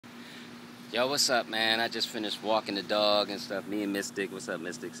Yo, what's up, man? I just finished walking the dog and stuff. Me and Mystic. What's up,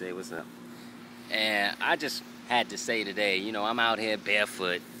 Mystic? Say what's up. And I just had to say today, I'm out here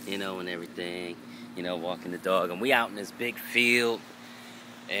barefoot, and everything, walking the dog. And we out in this big field.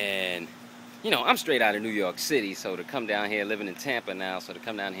 And, I'm straight out of New York City. So to come down here, living in Tampa now, so to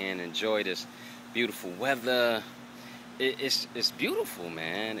come down here and enjoy this beautiful weather, it's beautiful,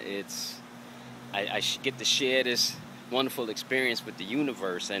 man. I get to share this wonderful experience with the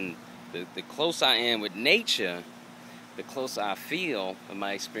universe, and the closer I am with nature, the closer I feel of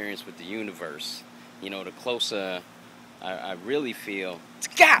my experience with the universe. The closer I really feel.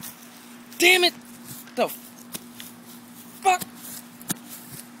 God damn it! The fuck?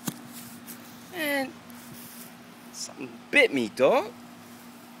 Man, something bit me, dog.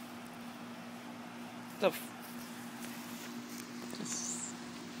 The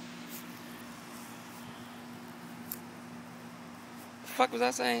fuck was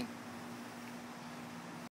I saying?